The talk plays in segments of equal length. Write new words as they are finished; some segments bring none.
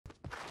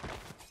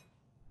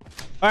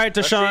All right,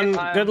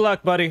 Deshaun. Good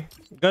luck, buddy.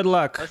 Good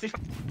luck.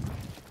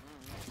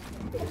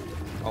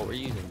 Oh, we're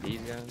using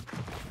these guys.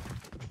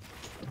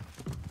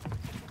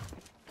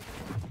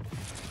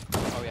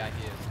 Oh yeah,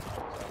 he is.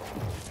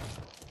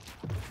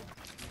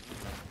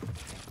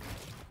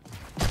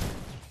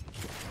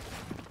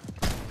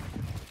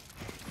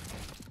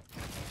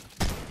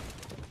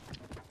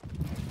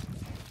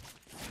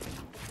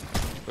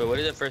 Wait, what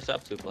is it first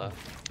up to, Plow?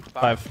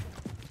 5.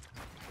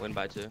 Win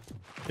by 2.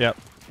 Yep.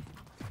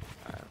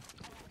 Alright.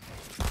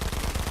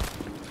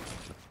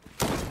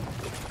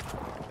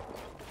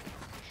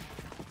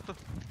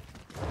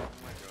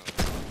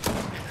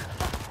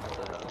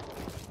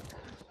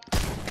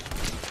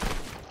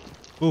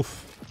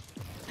 Oof.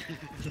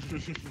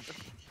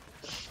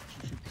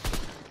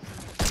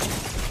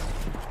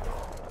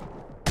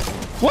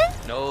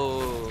 What?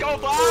 No. Go,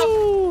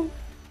 Bob!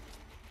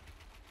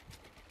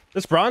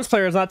 This bronze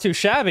player is not too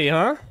shabby,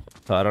 huh?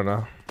 I don't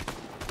know.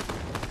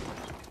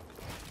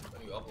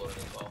 You uploaded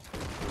as well.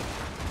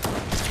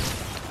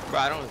 Bro,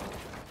 I don't.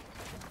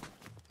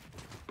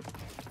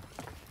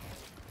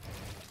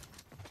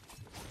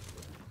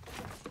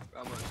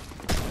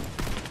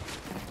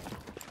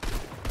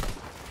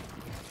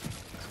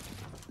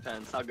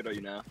 Depends. How good are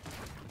you now?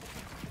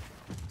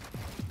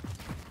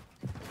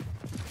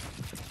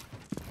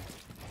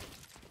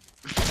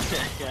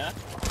 Yeah?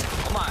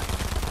 Oh my.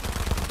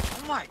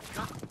 Oh my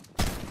god.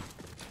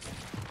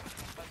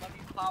 I love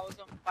you,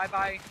 Plalism. Bye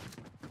bye.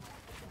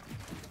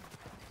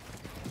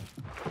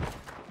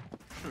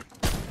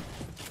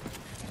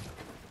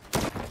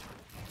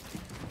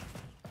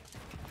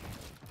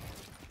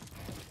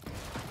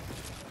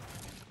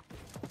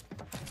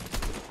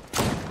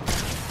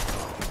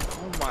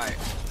 Oh my.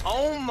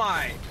 Oh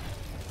my.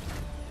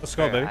 Let's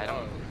go, baby. I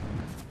don't.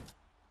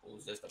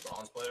 Who's this? The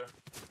bronze player?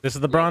 This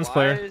is the bronze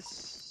player.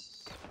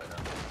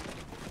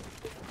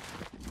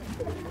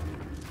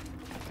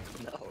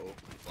 No.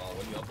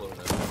 When you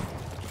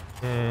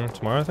uploaded it?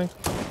 Tomorrow, I think.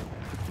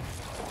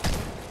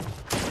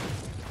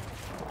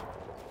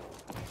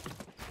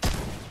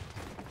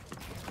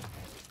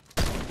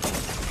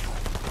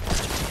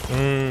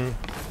 Damn.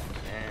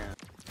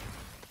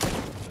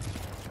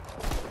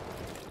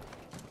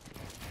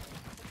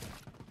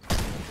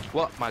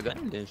 What? My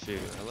gun didn't shoot.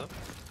 Hello?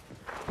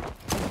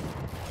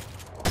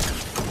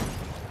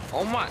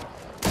 Oh my.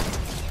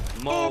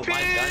 Mo,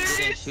 my gun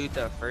didn't shoot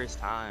the first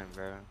time,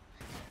 bro.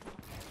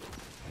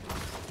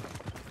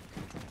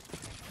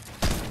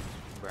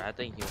 Bro, I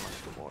think he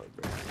wants more,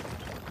 bro.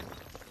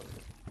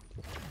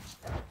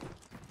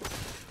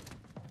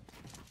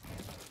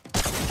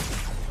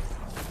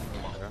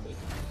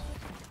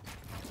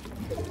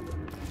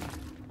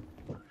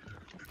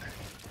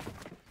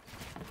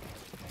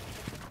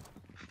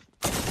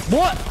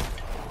 What?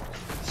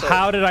 So,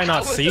 How did I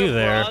not was see you the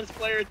there? bronze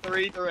player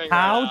 3 during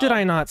How round? did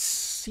I not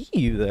see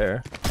you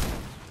there?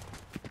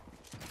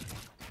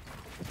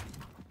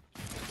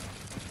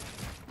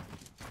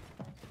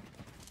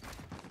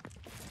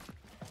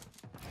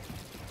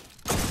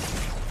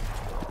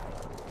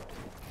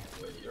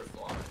 Wait, you're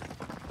flying.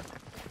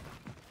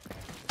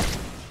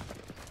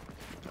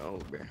 Oh,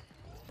 bro.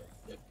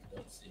 Yep, you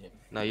don't see him.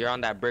 No, you're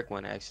on that brick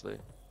one, actually.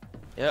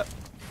 Yep.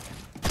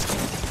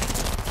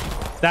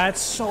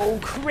 That's so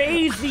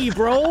crazy,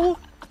 bro.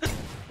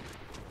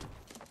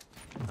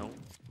 No.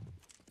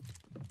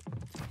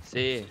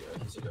 See.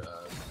 Yeah, he's your ass.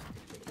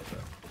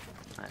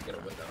 I Get a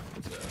window.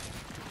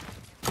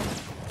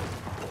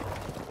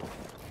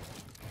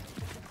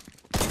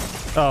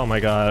 Oh my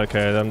god.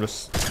 Okay, I'm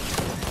just.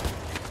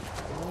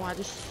 Oh, I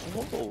just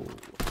slow.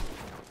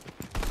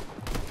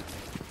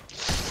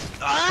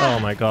 Oh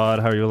my god.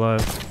 How are you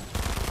alive?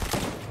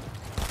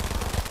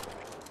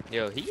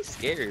 Yo, he's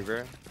scary,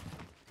 bro.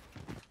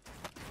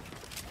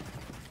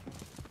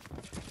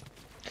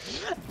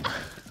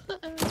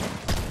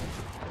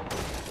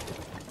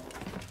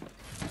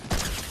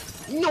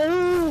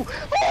 No!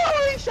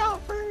 Oh, he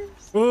shot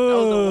first. Ooh. That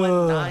was a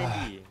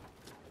 190.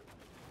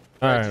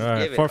 All right, just all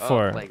right. give it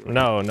 4-4. up, like-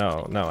 No,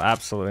 no, no.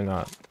 Absolutely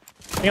not.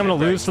 I think I'm gonna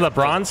lose to the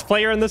bronze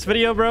player in this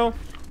video, bro.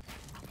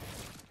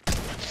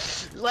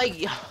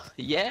 Like,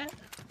 yeah.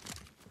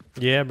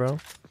 Yeah, bro.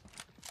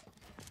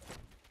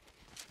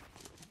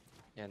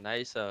 Yeah,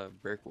 nice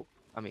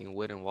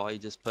wooden wall you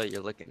just put.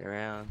 You're looking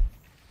around.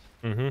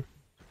 Mhm.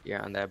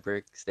 You're on that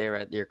brick. Stay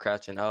right there,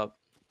 crouching up.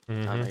 I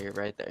know Mhm. you're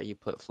right there. You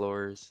put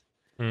floors.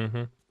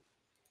 Mhm.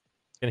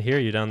 I can hear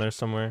you down there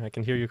somewhere. I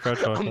can hear you crouch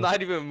walking. I'm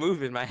not even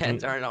moving. My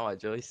hands aren't on my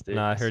joystick.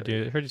 Nah, I heard so-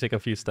 you. Heard you take a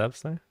few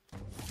steps there.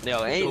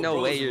 No, ain't Yo, no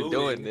bro's way you're moving.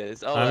 doing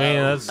this. Oh, I mean,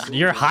 that's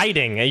you're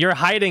hiding. You're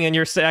hiding, and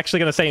you're actually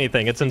gonna say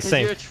anything. It's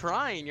insane. You're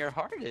trying your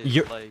hardest.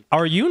 You're, like,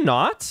 are you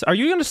not? Are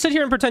you gonna sit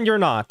here and pretend you're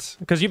not?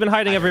 Because you've been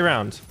hiding every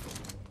round.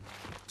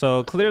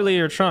 So clearly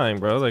you're trying,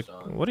 bro. Like,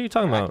 what are you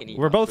talking I about? can eat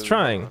We're my both food,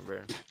 trying. hold on, bro.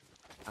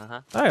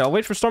 Uh-huh. All right, I'll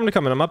wait for Storm to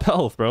come in. I'm up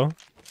health, bro.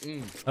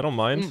 I don't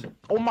mind.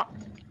 Oh my.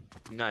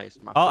 Nice.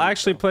 My I'll food,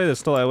 actually bro. play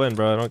this till I win,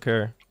 bro. I don't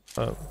care.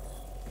 Oh,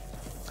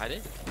 I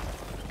did.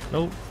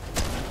 nope.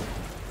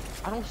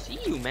 I don't see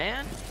you,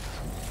 man.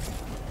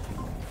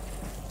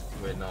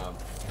 Wait, nah.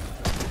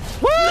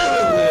 Woo!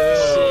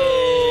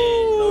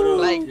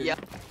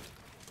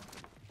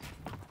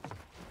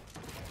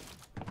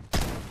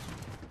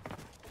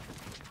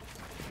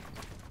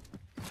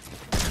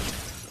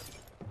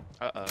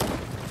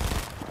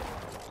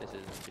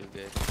 You're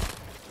good.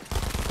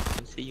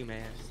 See you,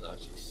 man. This is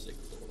actually sick.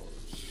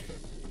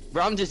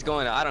 Bro, I'm just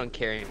going. I don't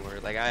care anymore.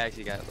 Like, I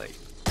actually got like.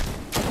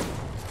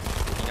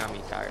 You got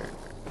me tired.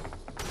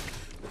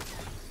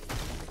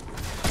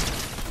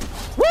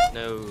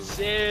 No.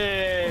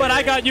 Shit. But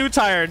I got you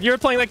tired. You're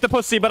playing like the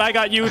pussy, but I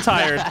got you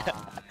tired.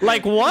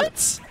 Like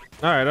what?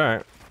 All right, all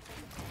right.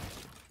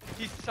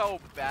 He's so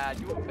bad.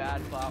 You a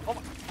bad Plow. Oh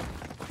my.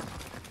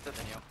 Better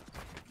than you.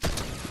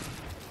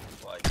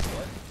 Like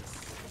what?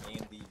 Me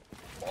and the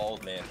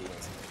bald man doing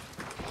something.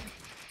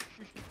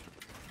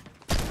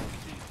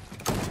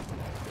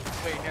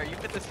 Wait, here, you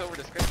fit the silver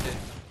description.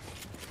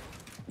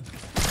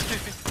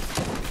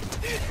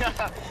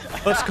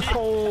 Let's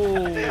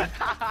go.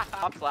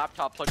 Top's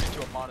laptop plugged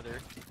into a monitor.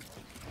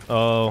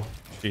 Oh,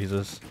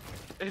 Jesus.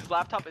 His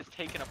laptop is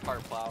taken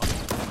apart, Plow.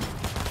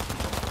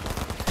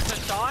 So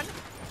Sean,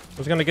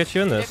 Who's gonna get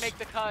you in didn't this? make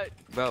the cut.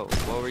 Bro,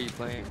 what were you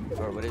playing?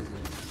 Or what is it?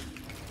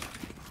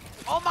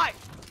 Oh my!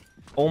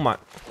 Oh my.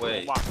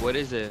 Wait, What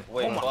is it?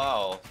 wait,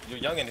 wow. You're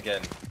youngin'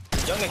 again.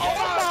 You're young again.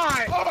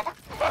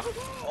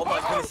 Oh my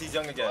goodness, he's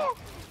young again.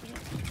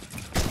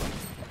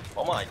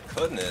 Oh my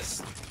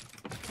goodness.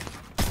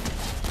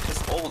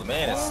 This old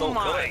man is so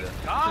good.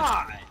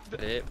 God!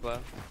 It, bro.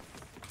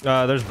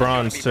 There's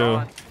bronze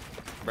too.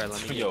 Bro,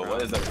 let me get Yo, what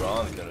bronze. is the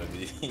bronze gonna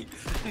be?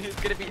 It's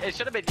gonna be. It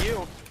should have been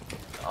you.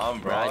 I'm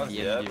Bro, I bronze, DM'd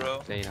yeah, you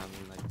bro. saying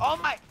I'm like, Oh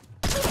my!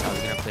 I was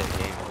gonna play the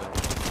game,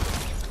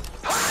 but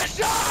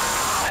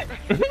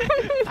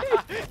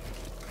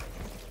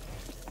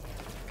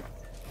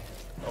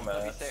Oh Let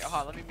me man. say. Hold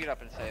on, let me mute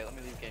up and say. Let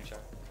me leave game shot.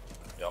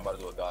 Yo, I'm about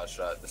to do a god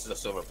shot. This is a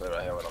silver play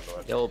right here what I'm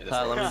doing. yo, It is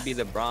pal, right. let me be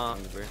the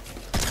bronze, bro.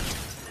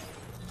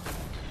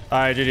 All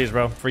right, GG's,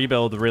 bro.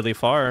 Rebuild really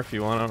far if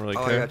you want. I don't really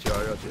Oh, I care. got you.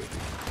 I got you.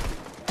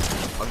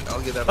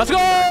 I'll give that. Let's an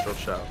go! actual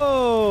shot.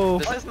 Oh.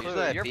 This is Blue,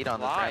 usually I you're beat on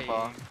this flying.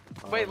 grandpa.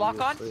 Wait, lock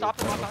on. Obviously, Stop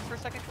and lock bro. on for a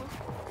second, please.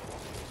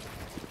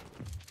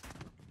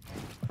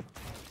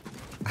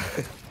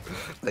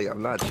 Like,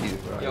 I'm not cheating,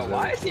 bro. Yo,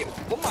 why is he?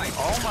 Oh my!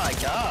 Oh my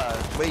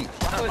god. Wait.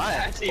 How is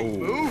that actually Oh.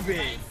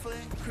 moving?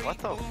 What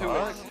the Who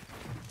fuck? is?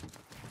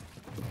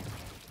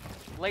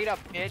 Laid up,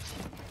 bitch.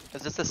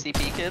 Is this the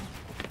CP kid?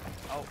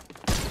 Oh,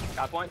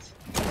 got points.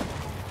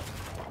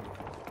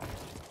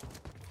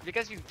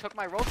 Because you took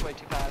my rolls way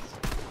too fast.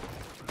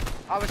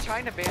 I was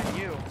trying to ban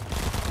you.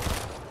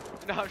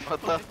 No, I'm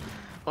What the? trolling.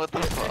 What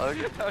the fuck?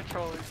 No, I'm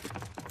trolling.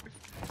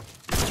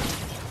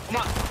 Come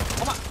on!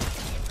 Come on!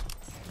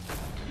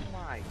 Oh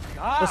my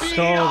god. Let's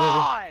go, baby.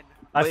 Beyond!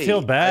 I Wait,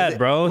 feel bad,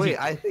 bro. Wait,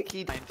 I think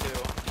he. Mine too.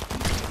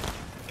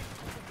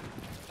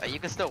 You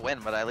can still win,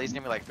 but at least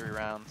give me like 3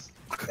 rounds.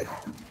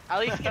 At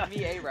least give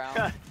me a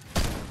round.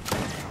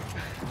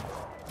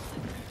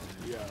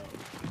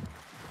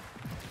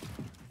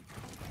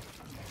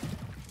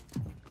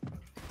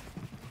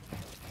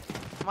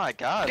 Oh my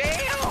god.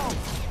 Damn!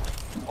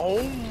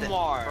 Oh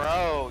my.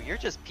 Bro, you're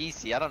just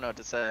PC. I don't know what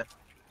to say.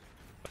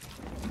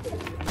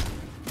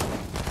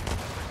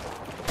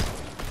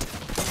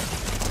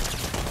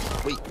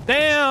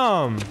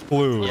 Damn.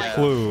 Blue, Yeah.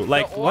 blue.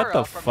 Like The what aura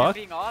the from him fuck?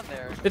 being on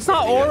there. It's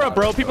not aura,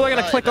 bro. People are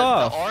gonna click the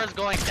off. aura's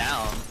going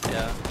down.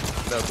 Yeah.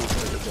 No, who's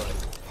gonna do it?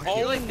 If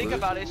you like think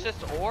about it, it's just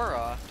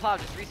aura. Plow,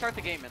 just restart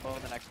the game and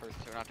load the next person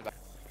so we're not too bad.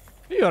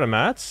 You go to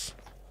Mats.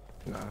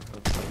 Nah,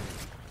 that's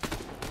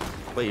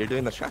fine. Wait, you're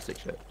doing the Shastic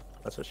shit.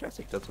 That's what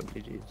Shastic does on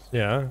PGs.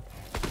 Yeah.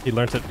 He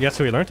learned it. Guess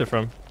who he learned it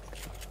from?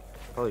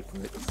 Probably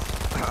Flix.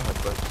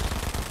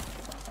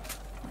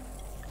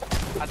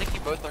 I think you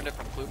both learned it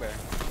from Blue Bear.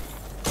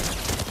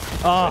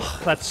 Oh,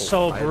 that's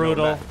so I know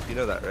brutal. that. You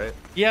know that, right?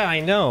 Yeah,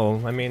 I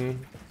know. I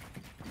mean,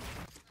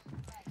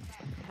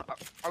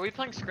 Are we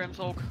playing Scrims,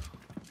 Hulk?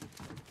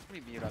 Let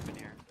me mute up in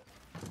here.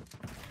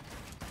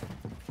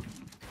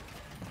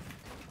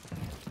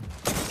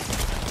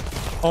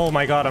 oh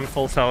my god, I'm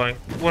full selling.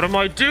 What am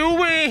I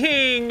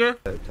doing? A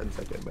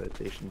 10-second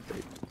meditation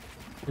break.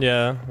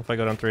 Yeah, if I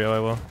go down 3-0, I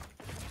will.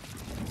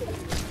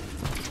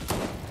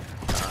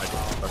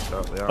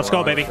 Let's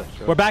go, baby.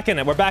 We're back in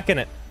it. We're back in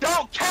it.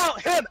 Don't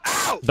count him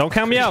out! Don't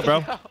count me out,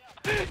 bro.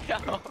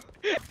 Yo.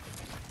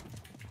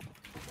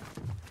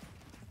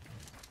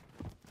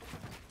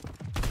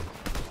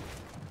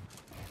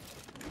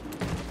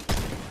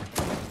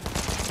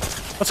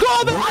 Let's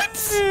go,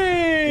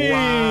 baby!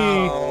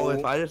 Wow,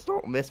 if I just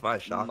don't miss my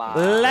shot.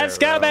 Let's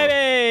go,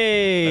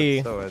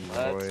 baby! That's so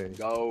annoying. Let's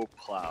go,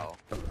 Plow.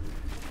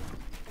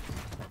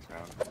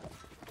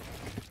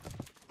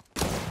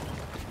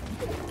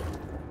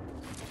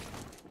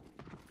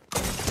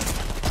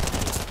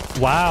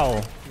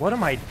 Wow. What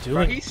am I Bro,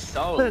 doing? he's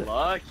so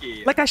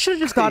lucky. Like, I should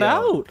have just got Yeah.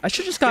 out. I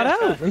should just got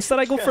out. Instead,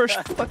 I go for a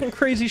fucking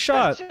crazy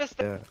shot. Just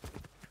Yeah.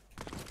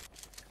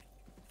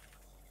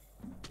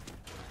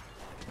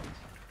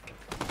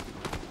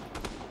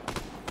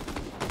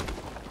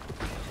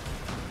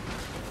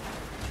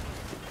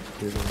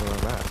 Here's where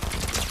I'm at.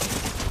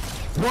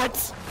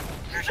 What?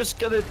 You're just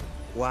gonna.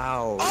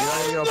 Wow. You're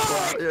not even gonna pull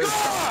out your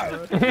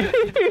shotgun.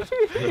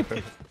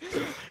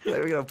 You're not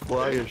even gonna pull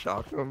out your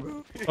shotgun,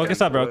 bro.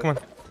 Focus up, bro. Come on.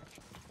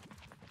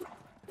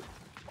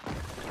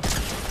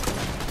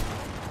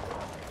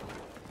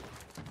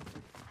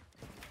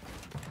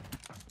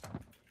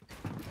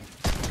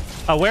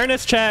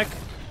 Awareness check.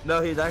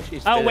 No, he's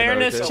actually standing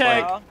Awareness there,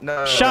 check. like,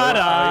 no, Shut that's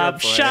how up, you're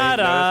shut playing.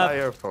 That's up. how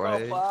you're Go,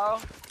 playing.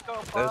 Plow. Go,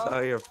 That's Plow. how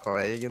you're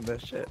playing in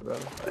this shit, bro.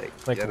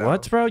 Like you know?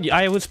 what, bro?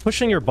 I was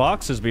pushing your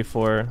boxes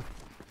before.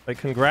 Like,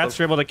 congrats,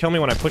 you're able to kill me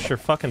when I push your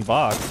fucking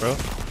box, bro.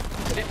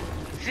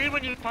 See,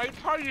 when you fight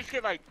Plow, you just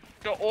get like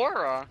the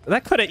aura.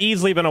 That could have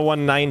easily been a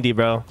 190,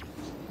 bro.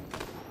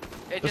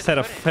 It Just had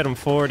to couldn't. hit him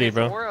 40, His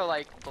bro. aura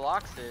like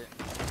blocks it.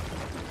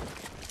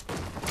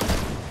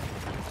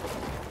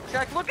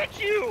 Jack, look at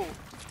you!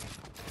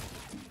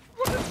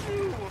 Look at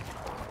you!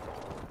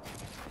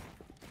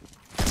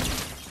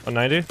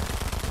 190.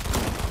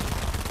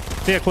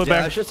 See ya, Clue Yeah,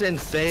 Bear. that's just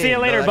insane. See you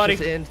later, No, that's buddy.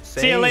 just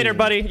insane. See you later,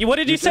 buddy. What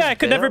did you You say? just I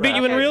could never beat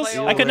you in failed reels.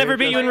 that. I could never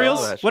beat you in Play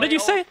reels. old. What did you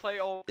say? Play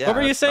old. Yeah, What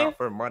were you it's saying? not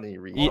for money, Ye-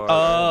 retard.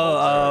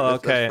 oh, This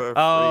is okay. for free,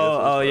 Oh, this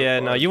is oh, for yeah.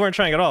 No, fun. you weren't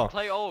trying at all.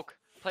 Play Oak.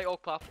 Play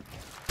Oak, Plow.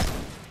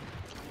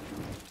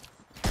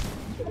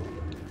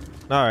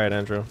 All right,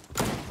 Andrew.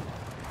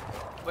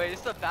 Wait,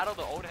 it's the battle of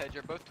the old heads.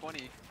 You're both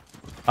 20.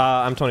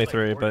 I'm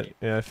 23, but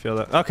yeah, I feel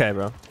that. Okay,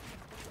 bro.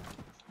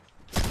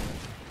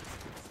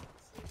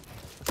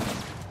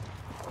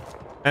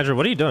 Andrew,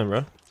 what are you doing,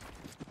 bro?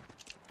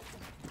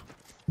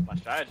 My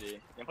strategy.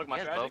 You play my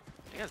You guys strategy?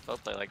 both, you guys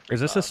both play like free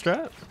Is this a box.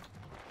 strat?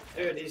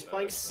 Dude, he's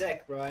playing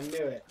sick, bro. I knew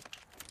it.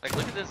 Like,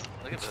 look at this.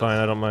 Look at It's this. fine.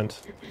 I don't mind.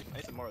 I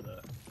need some more of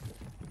that.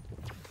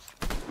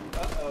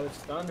 Uh-oh, it's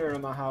thunder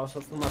in my house.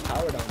 Hopefully my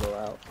power don't go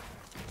out.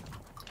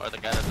 Or the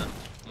guy doesn't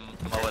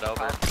mow it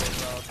over.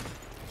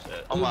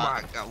 Shit. Oh Oh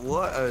my. my god,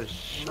 what a Yo,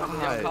 shot.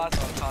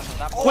 Cosmo,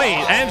 that Wait,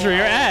 Andrew,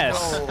 your ass.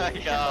 Oh my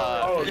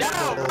god. Oh,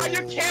 Yeah, no. why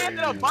you can't in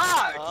a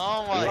box?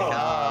 Oh my Wow.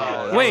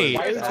 god. Wait,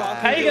 Why are you talking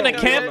how are you gonna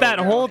camp that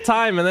whole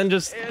time and then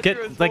just Andrew get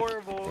is like?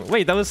 horrible.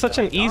 Wait, that was such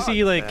an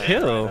easy like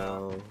kill.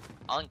 No.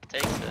 Unk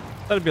takes it.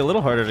 That'd be a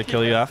little harder to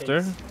kill you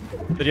after.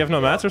 Did you have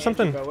no mats or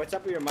something? Bro, what's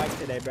up with your mic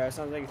today, bro? It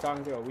sounds like you're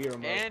talking to a Wii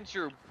remote.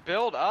 Andrew,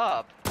 build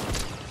up.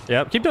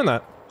 Yep, keep doing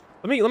that.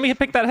 Let me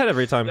pick that head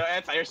every time. No,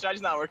 Anton, your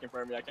strategy's not working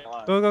for me. I can't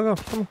lie. Go, go,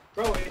 go. Come on,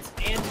 Bro, it's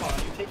Anton.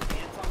 You take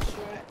Anton's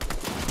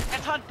strat?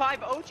 Anton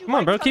 5-0'd you. come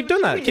on, bro. Keep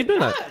doing that. Keep doing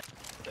that.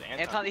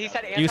 Anton, he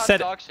said You Anton's said-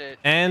 dog shit.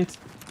 And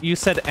you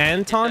said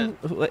Anton?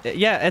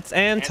 Yeah, it's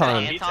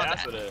Anton. Beats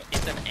ass with it. He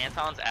said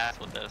Anton's ass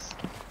with this.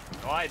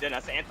 No, I didn't. I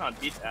said Anton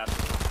beats ass.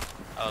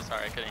 Oh,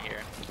 sorry, I couldn't hear.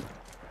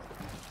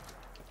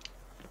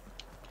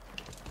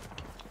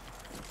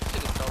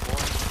 Shit is so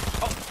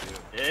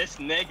boring. This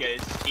nigga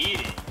is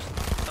cheating.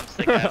 Some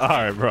sick ass. All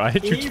right, bro. I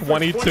hit you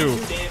 22.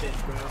 Damage,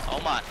 bro.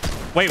 Oh my.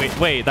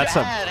 Wait. That's a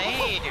Bad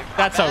aim.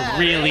 that's a Bad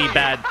really aim.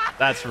 bad.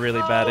 That's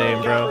really bad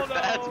aim, bro.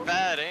 That's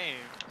bad aim.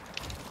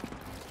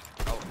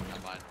 Oh,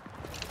 never mind.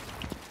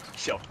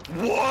 Yo,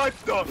 what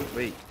the?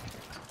 Wait,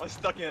 I'm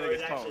stuck in a Bro, he's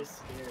nigga's actually phone.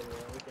 scared, bro.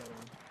 Look at him.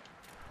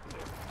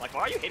 Like,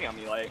 why are you hating on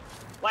me? Like,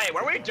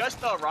 were we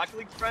just Rocket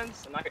League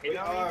friends and not hating We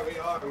on me?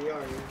 are.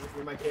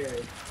 You're my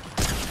carry.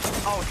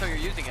 Oh, so you're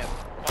using it.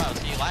 Wow,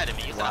 so you lied to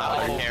me. You said Wow.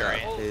 I was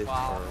carry. Oh, Pissed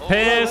wow. on. Oh,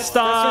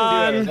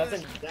 Piston. That's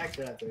an exact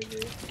strat there,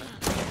 dude.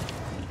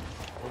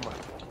 oh my.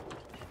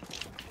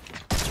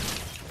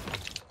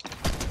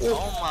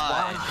 Oh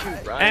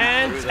my.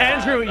 And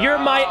Andrew, you're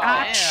my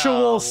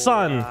actual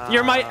son.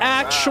 You're my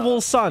actual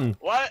son.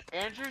 What?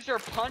 Andrew's your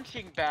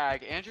punching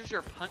bag. Andrew's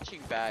your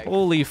punching bag.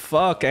 Holy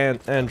fuck,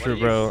 Andrew, What are you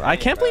bro. I saying,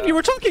 can't believe bro? you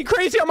were talking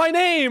crazy on my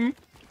name.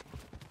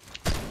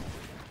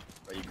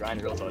 Bro, you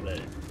grind reels all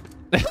day.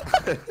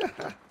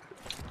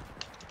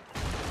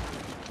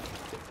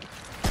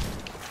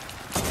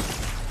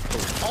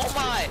 Oh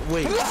my.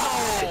 Wait.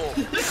 No.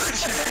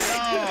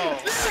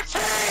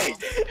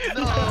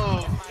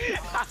 No.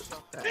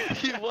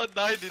 He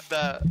 190'd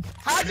that.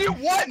 How'd you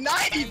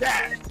 190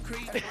 that?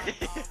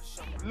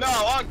 No,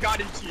 on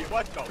God and cheat.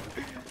 Let's go.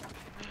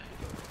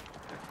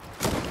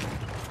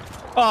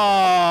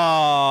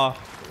 Oh.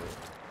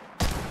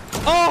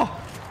 Oh.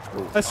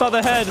 I saw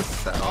the head.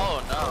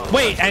 Oh no.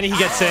 Wait, and he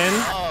gets in.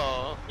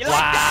 Oh. You like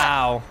that?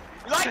 Wow.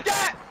 You like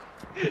that?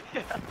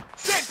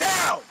 Sit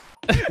down.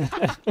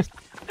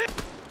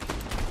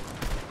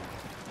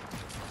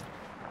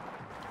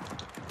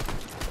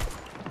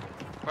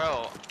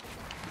 Bro.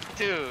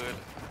 Dude.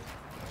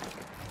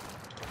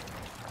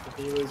 If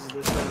he loses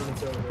this round,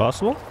 it's over.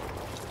 Possible?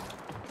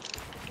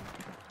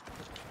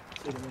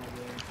 See them all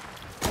there.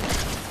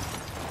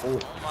 Oh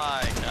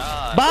my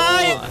god.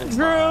 Bye, Oh,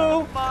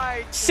 Drew.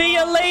 My See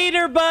you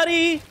later,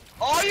 buddy.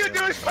 All you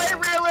do is play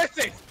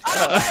realistic. I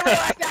don't play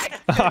real like that.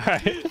 All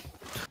right.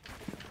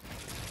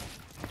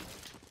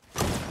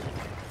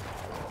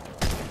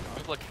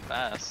 He's looking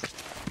fast.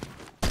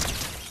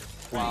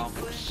 Wow.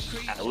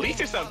 At least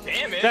there's some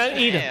damage. Gotta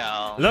eat him.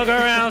 Damn. Look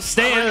around,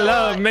 stay in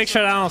love, make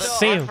sure I don't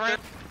see him. Bro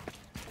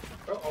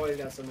always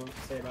got something to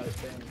say about his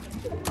family.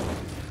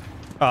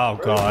 Oh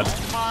god.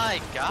 Oh my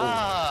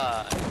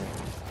god.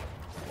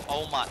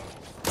 Oh my.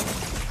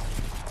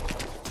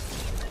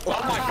 Oh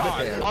my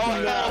God.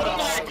 Oh no. Oh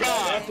my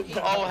God.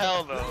 Oh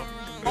hell no.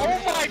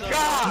 Oh my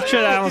God. Make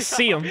sure I don't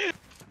see him.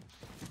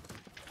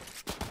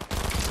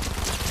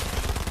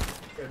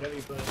 Bro,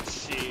 W play.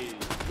 Jeez.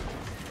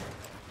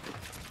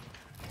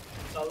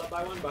 Solo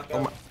by one bucket.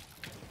 Oh my-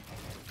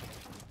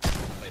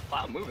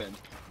 Wow, moving.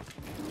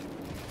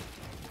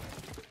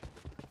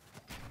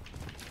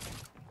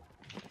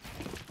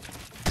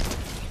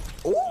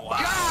 Oh,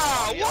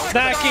 Wow! What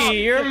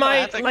Snacky, you're my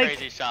That's a like.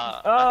 crazy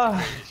shot.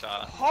 That's a crazy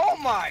shot. Oh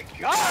my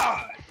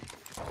god!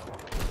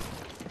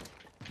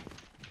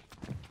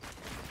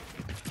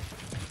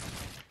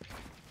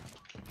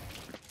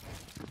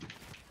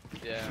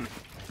 Yeah.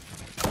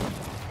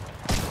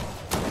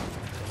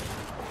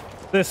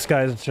 This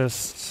guy's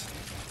just.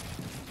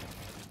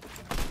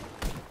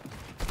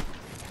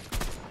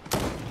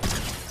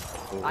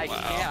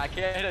 I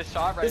can't hit a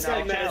shot right This now. guy I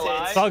can't meditates.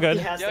 lie. It's all good.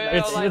 He has to Yo, yo,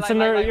 meditate. It's like, it's a like,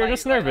 ner like, you're like,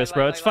 just like, nervous, like,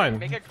 bro. like, It's like, fine.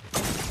 make it-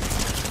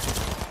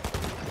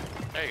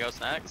 There you go,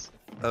 Snacks.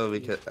 Oh, we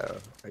could. Oh,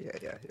 yeah,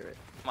 you're right.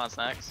 Come on,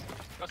 Snacks.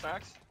 Go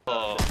Snacks.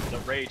 Oh. The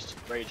rage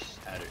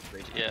adder.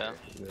 Yeah.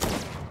 Yeah.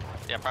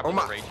 Yeah, probably Oh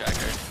my- the rage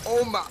tracker.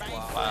 Oh my!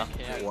 Wow.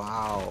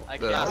 Wow. I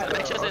That's- can't-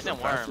 Snacks just that's isn't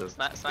warm. impressive.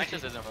 Snacks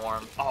just isn't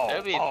warm. Oh,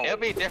 It'll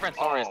be a different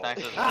story if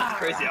Snacks isn't warm.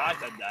 Crazy, I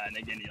said that, and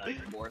again, he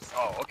like remorse.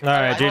 Oh, okay. All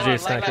right, Like, GG,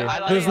 like, Snacky.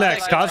 like, Who's like,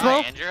 next? like, Cosmo?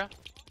 Andrew?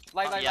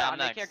 Like, Yeah, I'm on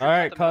next. character All at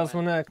right, the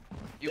Cosmo moment. next.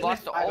 You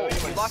lost to I don't Oak.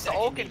 know, You lost to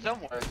second Oak and game.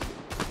 somewhere.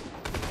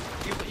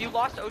 You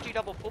lost to OG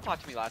double full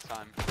pot to me last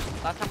time.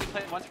 Last time we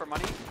played once for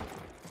money.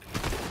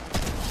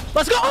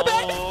 Let's go,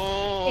 baby!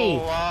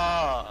 Oh,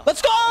 wow.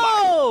 Let's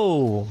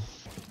go!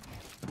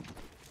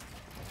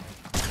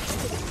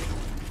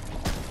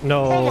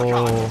 No.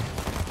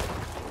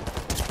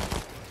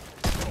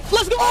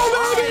 Let's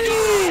go,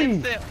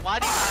 baby! Why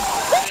do you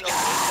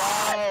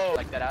no?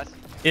 Like that ass.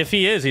 If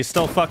he is, he's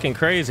still fucking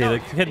crazy. The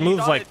kid he's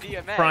moves on like a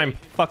DMA. prime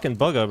fucking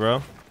booger,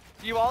 bro.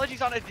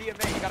 Duology's on a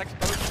DMA. You got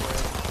exposed for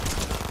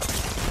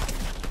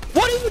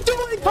What are you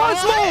doing,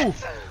 Cosmo?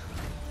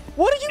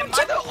 What are you Am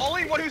I the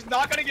only one who's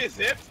not gonna get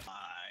zipped?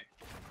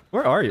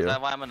 Where are Is you?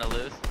 that why I'm gonna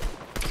lose?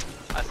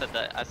 I said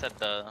that. I said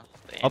the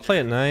I'll play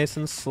it nice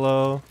and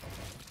slow.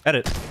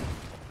 Edit.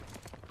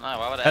 No,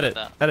 why would I Edit.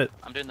 that? Edit.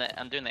 I'm doing the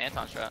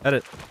Anton strat.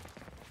 Edit.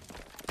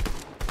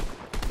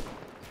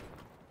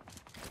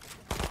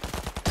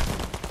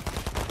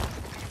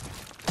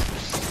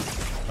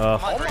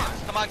 Come on,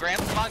 Gramps. Come on,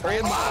 Gramps. Come on,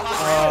 Gramps.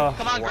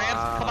 Come on,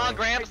 Gramps. Come on,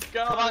 Gramps.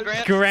 Come on,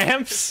 Gramps.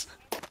 Gramps?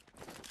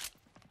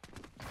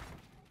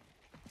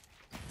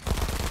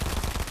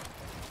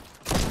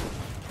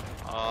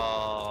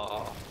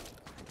 Oh.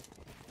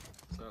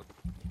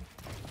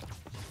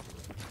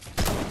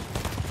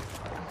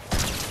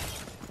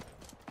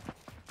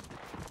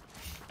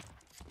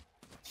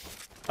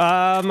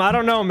 I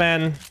don't know,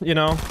 man. You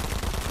know.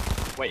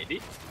 Wait,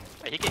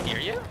 Wait, he can hear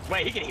you?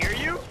 wait, he can hear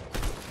you?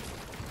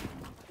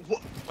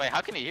 Wait,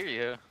 how can he hear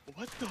you?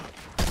 What the?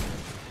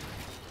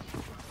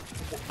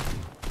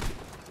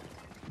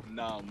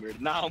 Now I'm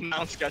weird. Now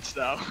I'm sketched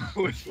out.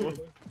 Wait,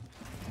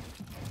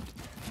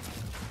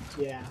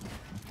 Yeah.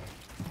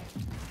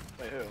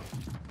 who?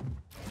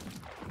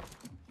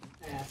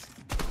 Ask.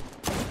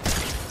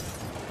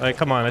 Like,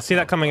 come on. I see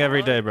that coming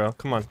every day, bro.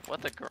 Come on.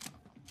 What the?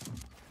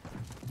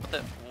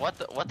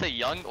 What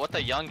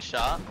the young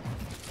shot?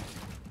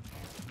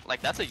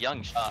 Like that's a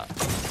young shot.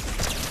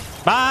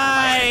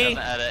 Bye! Doesn't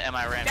edit. Am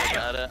I random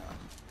to edit?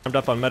 I'm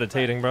up on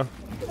meditating, bro.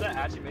 Does that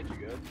actually make you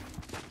good?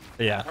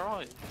 Yeah.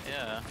 Probably,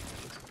 yeah.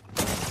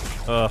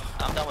 Ugh.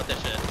 I'm done with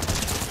this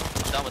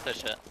shit. I'm done with this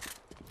shit.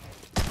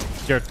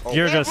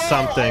 You're just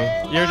something.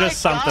 You're just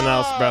something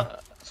else, bro.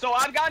 So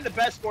I've gotten the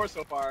best score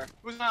so far.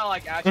 Who's not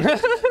like actually?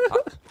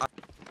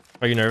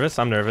 Are you nervous?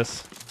 I'm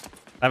nervous.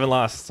 I haven't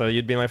lost, so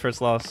you'd be my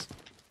first loss.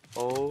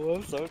 Oh,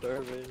 I'm so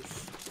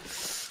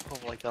nervous. Oh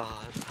my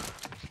god.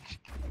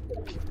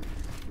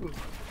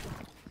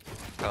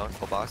 Going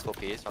full box, full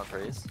piece, on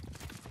threes.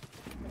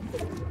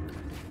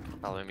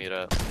 Now let me mute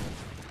up.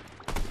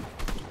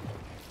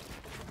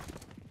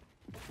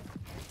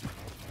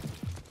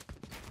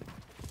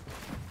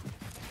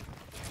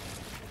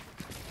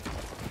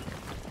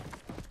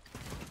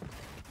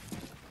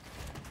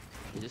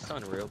 You're just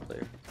an unreal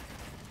player.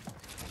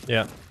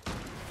 Yeah.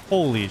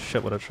 Holy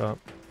shit, what a shot.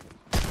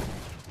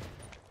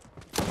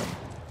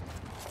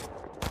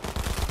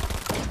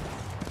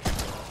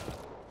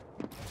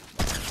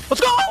 Let's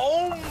go!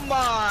 Oh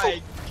my Oh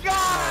my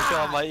god!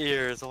 god, my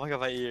ears. Oh my god,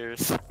 my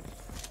ears.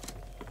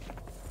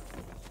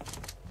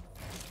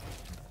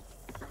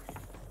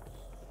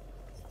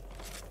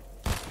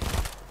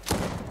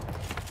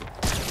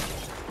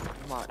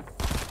 Come on.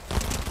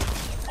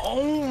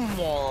 Oh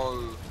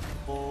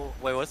my! Oh,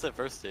 wait, what's the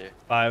first tier?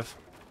 5.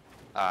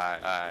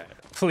 Alright.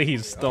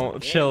 Please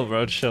don't chill,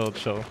 bro. Chill.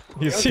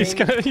 He's Okay.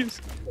 gonna He's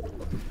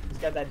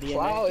got that DNA.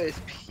 Wow is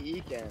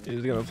peeking.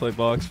 he's gonna play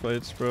box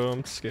fights, bro.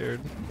 I'm scared.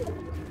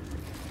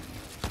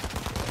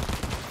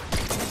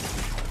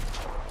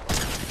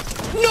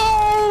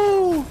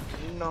 No!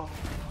 No.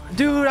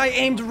 Dude, I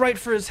aimed right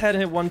for his head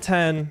and hit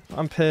 110.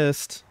 I'm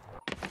pissed.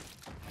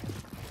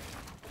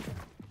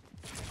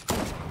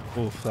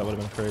 Oof, that would have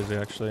been crazy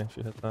actually if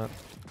you hit that.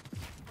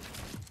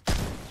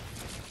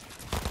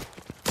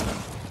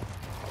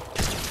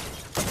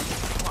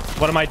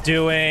 What am I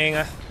doing?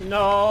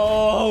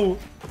 No!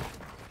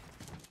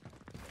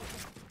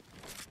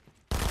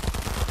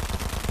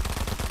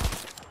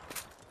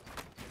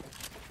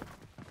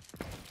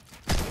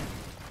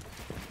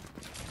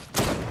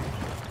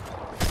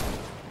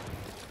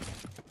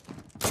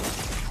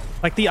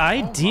 Like, the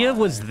idea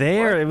was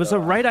there. It was a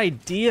right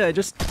idea. I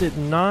just did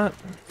not...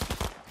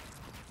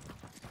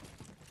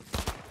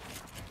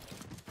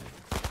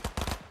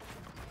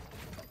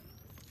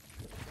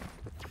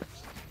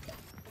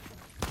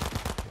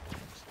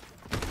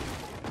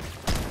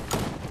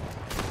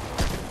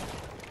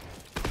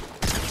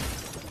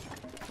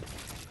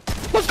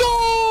 Let's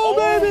go,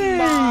 baby!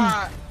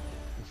 My.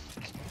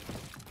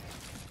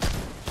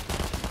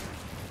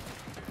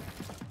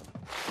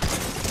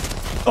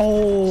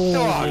 Oh!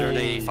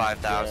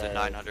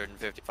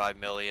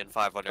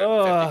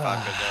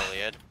 285,955,555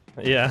 gazillion.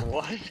 Yeah.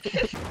 What?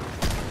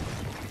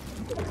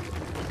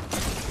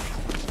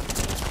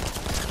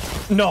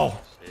 No.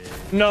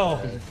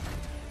 No.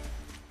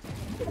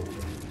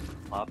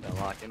 Pop and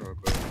lock in real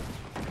quick.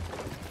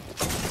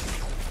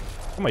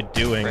 What am I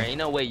doing? Bro, ain't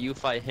no way you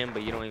fight him,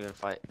 but you don't even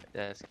fight.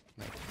 That's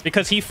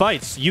Because he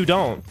fights, you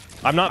don't.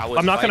 I'm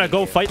not gonna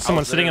go fight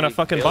someone sitting in a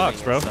fucking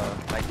box, bro.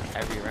 Like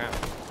every round.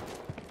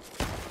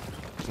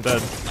 I'm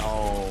dead.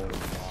 Oh.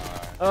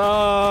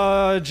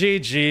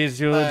 GG's,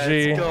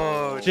 Eulogy. Let's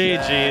go,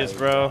 GG's,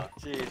 bro.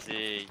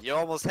 GG. You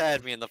almost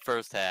had me in the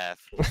first half.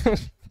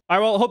 Alright,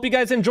 well, hope you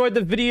guys enjoyed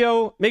the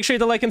video. Make sure you hit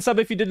the like and sub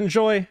if you did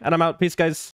enjoy. And I'm out. Peace, guys.